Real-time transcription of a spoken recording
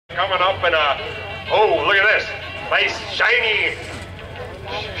Coming up in a, oh, look at this. Nice, shiny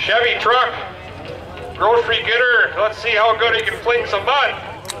Chevy truck. Grocery getter. Let's see how good he can fling some mud.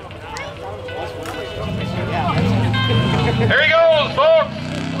 There he goes, folks.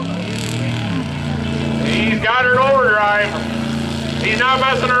 He's got an overdrive. He's not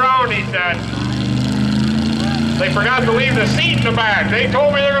messing around, he said. They forgot to leave the seat in the back. They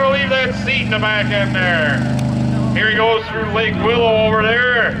told me they're going to leave that seat in the back in there. Here he goes through Lake Willow over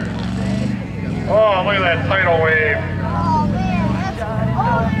there. Oh, look at that tidal wave. Oh, man.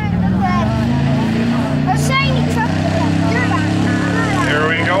 That's, a shiny truck with that dirt on it. Here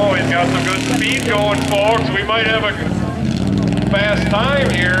we go. He's got some good speed going, folks. We might have a fast time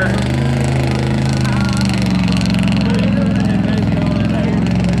here.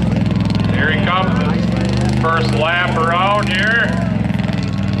 Here he comes. First lap around here.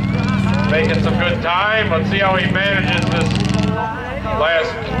 Making some good time. Let's see how he manages this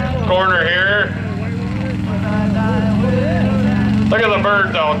last corner here. Look at the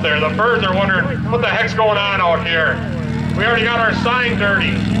birds out there. The birds are wondering what the heck's going on out here. We already got our sign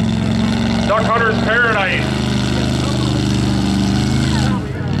dirty. Duck Hunter's Paradise.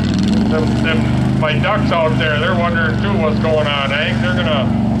 My ducks out there, they're wondering too what's going on, eh? They're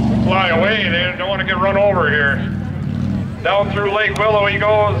gonna fly away. They don't want to get run over here. Down through Lake Willow he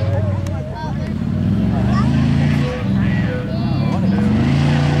goes.